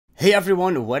Hey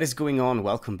everyone, what is going on?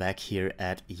 Welcome back here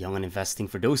at Young and Investing.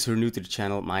 For those who are new to the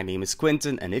channel, my name is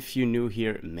Quinten, and if you're new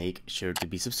here, make sure to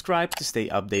be subscribed to stay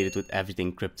updated with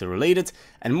everything crypto related,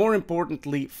 and more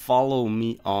importantly, follow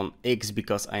me on X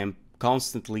because I am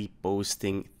constantly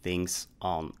posting things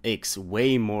on X,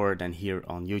 way more than here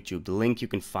on YouTube. The link, you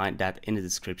can find that in the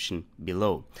description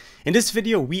below. In this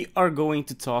video, we are going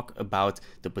to talk about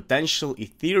the potential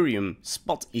Ethereum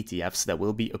spot ETFs that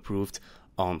will be approved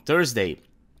on Thursday.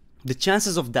 The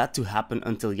chances of that to happen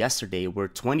until yesterday were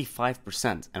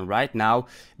 25%, and right now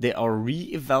they are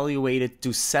re-evaluated to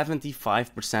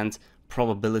 75%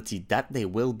 probability that they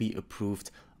will be approved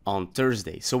on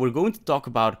Thursday. So we're going to talk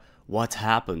about what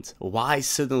happened, why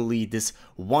suddenly this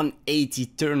 180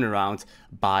 turnaround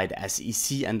by the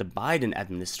SEC and the Biden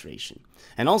administration.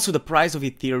 And also the price of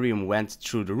Ethereum went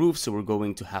through the roof, so we're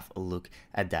going to have a look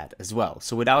at that as well.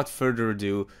 So without further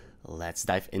ado, let's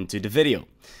dive into the video.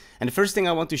 And the first thing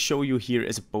I want to show you here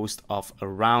is a post of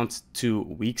around 2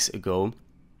 weeks ago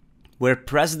where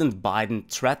President Biden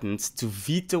threatened to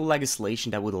veto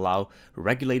legislation that would allow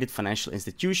regulated financial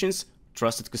institutions,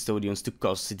 trusted custodians to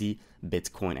custody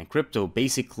Bitcoin and crypto,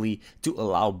 basically to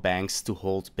allow banks to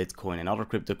hold Bitcoin and other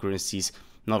cryptocurrencies,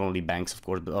 not only banks of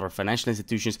course, but other financial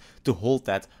institutions to hold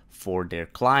that for their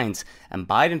clients. And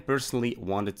Biden personally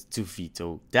wanted to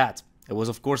veto that. It was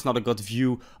of course not a good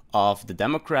view of the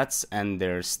Democrats and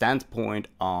their standpoint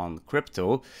on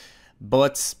crypto,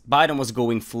 but Biden was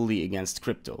going fully against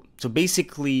crypto. So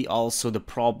basically also the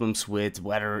problems with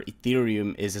whether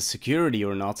Ethereum is a security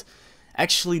or not,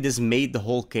 actually this made the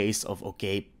whole case of,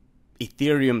 okay,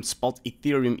 spot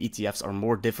Ethereum ETFs are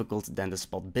more difficult than the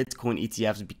spot Bitcoin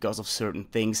ETFs because of certain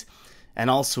things, and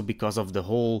also because of the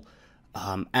whole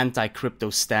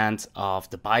anti-crypto stand of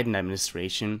the Biden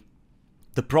administration.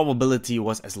 The probability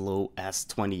was as low as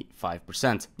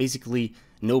 25%. Basically,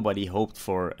 nobody hoped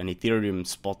for an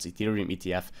spot Ethereum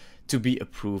ETF to be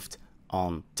approved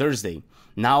on Thursday.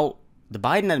 Now, the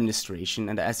Biden administration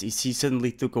and the SEC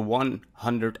suddenly took a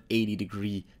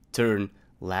 180-degree turn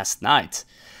last night.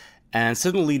 And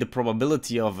suddenly the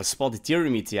probability of a spot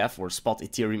Ethereum ETF or spot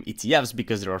Ethereum ETFs,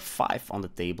 because there are 5 on the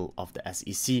table of the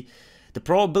SEC, the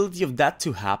probability of that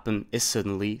to happen is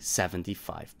suddenly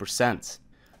 75%.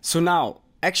 So now,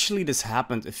 actually this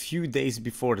happened a few days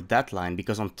before the deadline,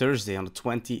 because on Thursday, on the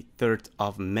 23rd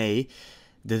of May,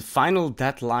 the final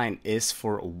deadline is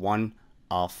for one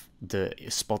of the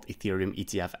spot Ethereum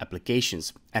ETF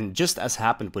applications. And just as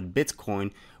happened with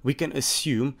Bitcoin, we can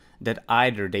assume that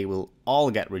either they will all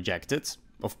get rejected.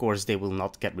 Of course, they will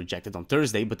not get rejected on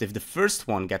Thursday, but if the first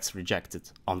one gets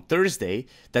rejected on Thursday,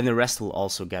 then the rest will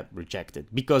also get rejected,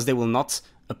 because they will not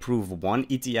approve one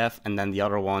ETF and then the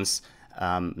other ones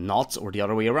not, or the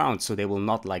other way around. So they will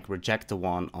not like reject the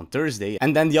one on Thursday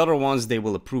and then the other ones they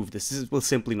will approve. Will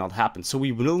simply not happen. So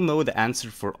we will know the answer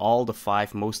for all the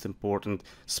 5 most important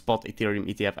spot Ethereum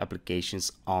ETF applications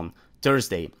on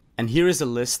Thursday. And here is a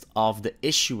list of the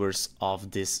issuers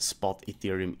of this spot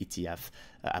Ethereum ETF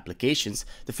applications.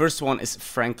 The first one is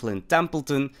Franklin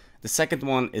Templeton. The second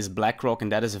one is BlackRock,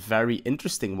 and that is a very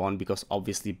interesting one because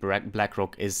obviously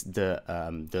BlackRock is the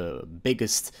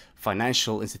biggest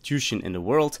financial institution in the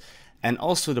world, and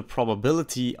also the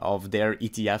probability of their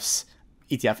ETF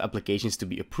applications to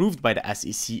be approved by the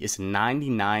SEC is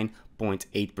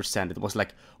 99.8%. It was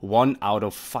like 1 out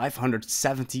of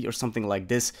 570 or something like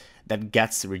this that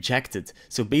gets rejected.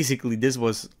 So basically this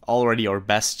was already our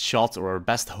best shot or our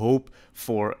best hope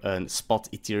for a spot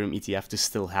Ethereum ETF to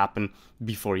still happen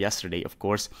before yesterday, of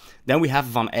course. Then we have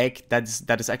Van Eyck.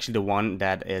 That is actually the one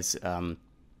that has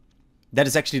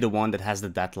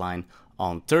the deadline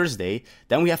on Thursday.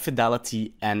 Then we have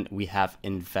Fidelity and we have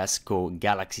Invesco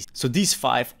Galaxy. So these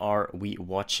 5 are we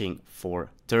watching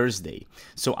for Thursday.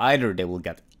 So either they will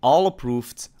get all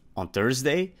approved on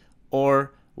Thursday,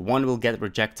 or one will get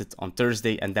rejected on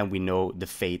Thursday, and then we know the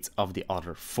fate of the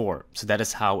other 4. So that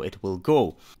is how it will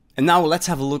go. And now let's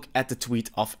have a look at the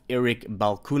tweet of Eric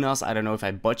Balkunas. I don't know if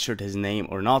I butchered his name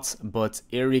or not, but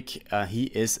Eric, he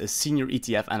is a senior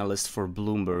ETF analyst for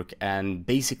Bloomberg, and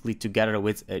basically together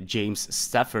with James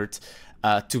Stafford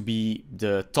to be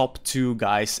the top 2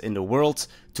 guys in the world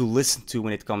to listen to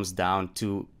when it comes down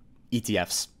to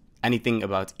ETFs. Anything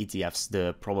about ETFs,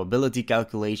 the probability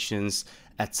calculations,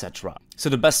 etc. So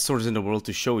the best source in the world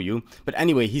to show you. But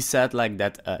anyway, he said like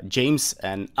that James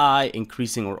and I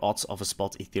increasing our odds of a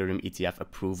spot Ethereum ETF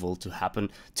approval to happen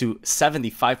to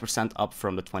 75% up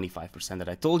from the 25% that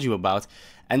I told you about.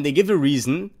 And they give a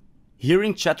reason.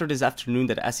 Hearing chatter this afternoon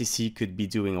that SEC could be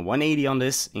doing a 180 on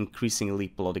this increasingly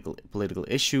political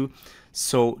issue.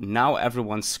 So now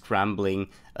everyone's scrambling,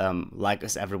 like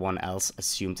as everyone else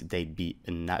assumed they'd be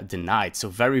denied. So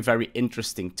very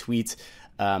interesting tweet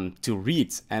to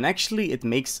read, and actually it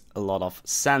makes a lot of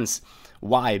sense.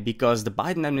 Why? Because the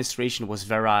Biden administration was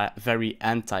very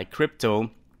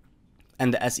anti-crypto,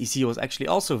 and the SEC was actually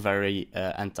also very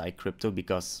anti-crypto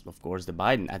because, of course, the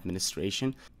Biden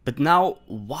administration. But now,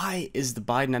 why is the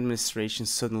Biden administration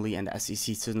suddenly and the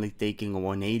SEC suddenly taking a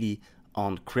 180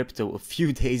 on crypto a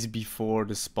few days before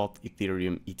the spot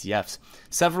Ethereum ETFs?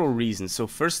 Several reasons. So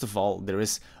first of all, there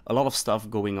is a lot of stuff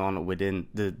going on within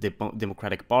the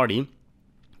Democratic Party,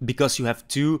 because you have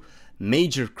two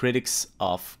major critics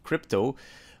of crypto,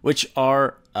 which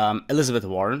are Elizabeth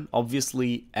Warren,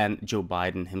 obviously, and Joe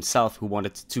Biden himself, who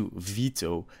wanted to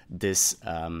veto this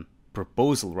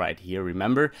proposal right here,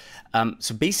 remember?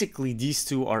 So basically, these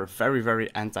two are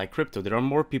very anti-crypto. There are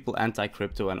more people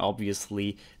anti-crypto, and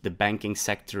obviously the banking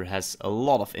sector has a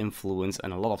lot of influence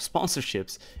and a lot of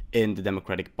sponsorships in the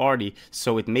Democratic Party,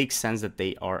 so it makes sense that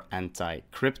they are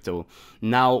anti-crypto.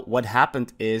 Now, what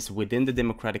happened is within the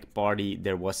Democratic Party,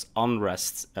 there was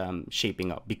unrest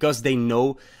shaping up, because they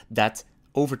know that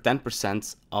over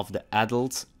 10% of the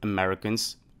adult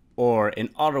Americans, or in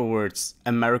other words,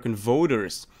 American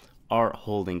voters, are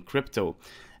holding crypto.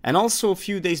 And also a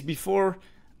few days before,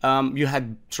 you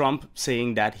had Trump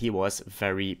saying that he was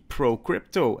very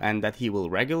pro-crypto and that he will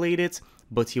regulate it,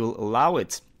 but he will allow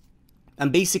it.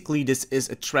 And basically this is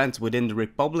a trend within the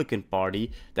Republican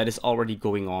Party that is already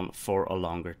going on for a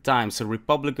longer time. So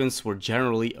Republicans were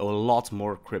generally a lot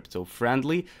more crypto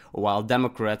friendly, while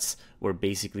Democrats were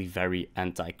basically very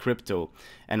anti-crypto.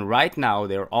 And right now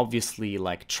they're obviously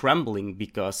like trembling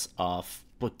because of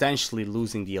potentially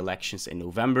losing the elections in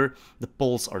November. The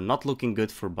polls are not looking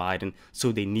good for Biden,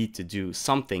 so they need to do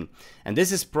something. And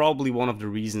this is probably one of the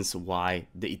reasons why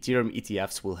the Ethereum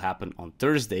ETFs will happen on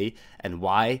Thursday, and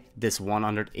why this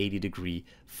 180 degree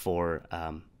for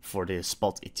the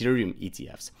spot Ethereum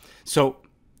ETFs. So,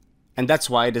 and that's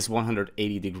why this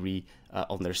 180 degree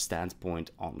on their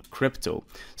standpoint on crypto.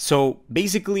 So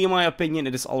basically, in my opinion,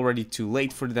 it is already too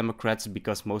late for the Democrats,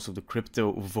 because most of the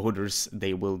crypto voters,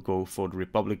 they will go for the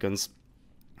Republicans,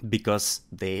 because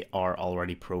they are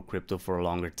already pro-crypto for a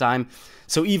longer time.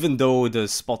 So even though the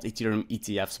spot Ethereum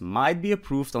ETFs might be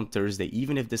approved on Thursday,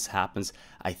 even if this happens,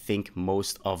 I think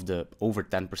most of the over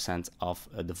 10% of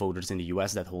the voters in the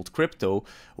US that hold crypto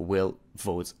will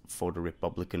vote for the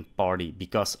Republican Party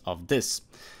because of this.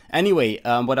 Anyway,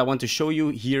 what I want to show you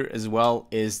here as well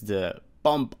is the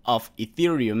pump of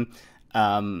Ethereum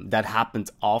that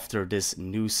happened after this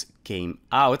news came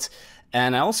out.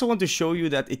 And I also want to show you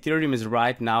that Ethereum is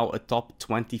right now a top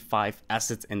 25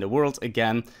 asset in the world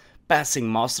again, passing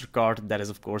MasterCard. That is,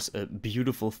 of course, a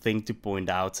beautiful thing to point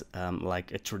out,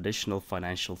 like a traditional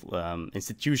financial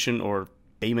institution or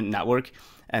payment network.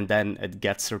 And then it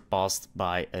gets surpassed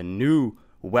by a new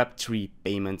Web3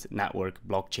 payment network,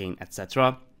 blockchain,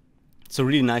 etc. So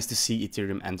really nice to see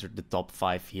Ethereum enter the top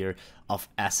 5 here of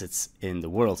assets in the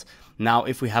world. Now,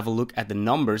 if we have a look at the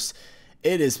numbers,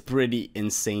 it is pretty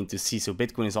insane to see. So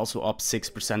Bitcoin is also up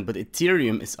 6%, but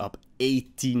Ethereum is up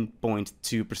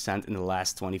 18.2% in the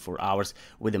last 24 hours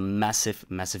with a massive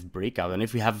breakout. And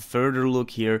if we have a further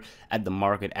look here at the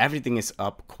market, everything is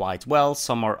up quite well.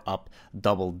 Some are up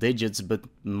double digits, but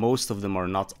most of them are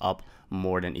not up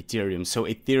more than Ethereum. So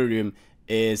Ethereum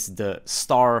is the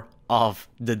star of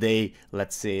the day,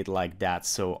 let's say it like that.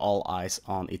 So all eyes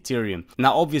on Ethereum.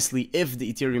 Now, obviously, if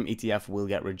the Ethereum ETF will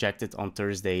get rejected on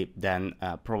Thursday, then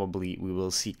probably we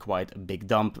will see quite a big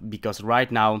dump, because right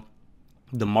now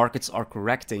the markets are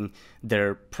correcting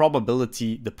their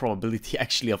probability, the probability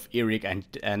actually of Eric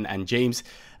and James,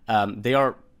 they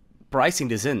are pricing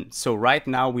this in. So right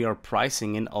now we are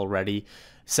pricing in already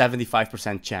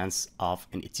 75% chance of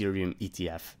an Ethereum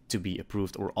ETF to be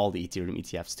approved, or all the Ethereum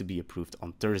ETFs to be approved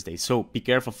on Thursday. So be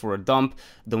careful for a dump.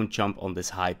 Don't jump on this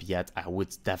hype yet. I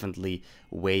would definitely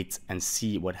wait and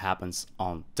see what happens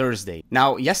on Thursday.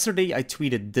 Now, yesterday I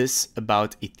tweeted this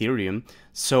about Ethereum.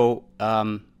 So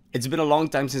it's been a long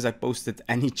time since I posted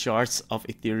any charts of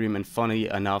Ethereum, and funny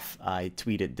enough, I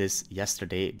tweeted this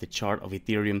yesterday, the chart of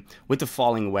Ethereum with the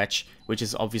falling wedge, which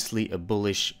is obviously a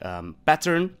bullish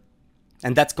pattern.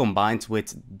 And that's combined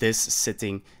with this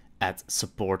sitting at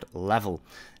support level.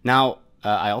 Now,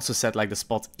 I also said like the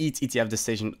spot ETH ETF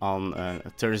decision on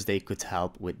Thursday could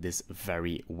help with this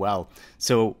very well.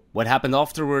 So what happened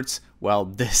afterwards? Well,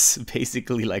 this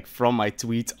basically, like from my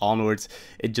tweet onwards,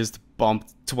 it just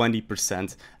bumped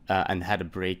 20% and had a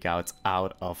breakout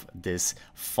out of this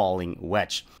falling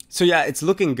wedge. So yeah, it's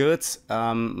looking good.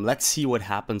 Let's see what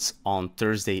happens on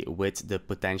Thursday with the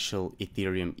potential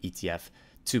Ethereum ETF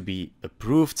to be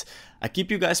approved. I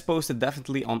keep you guys posted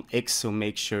definitely on X, so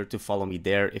make sure to follow me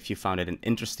there. If you found it an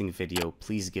interesting video,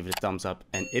 please give it a thumbs up.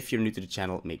 And if you're new to the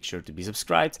channel, make sure to be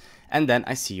subscribed. And then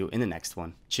I see you in the next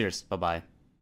one. Cheers. Bye-bye.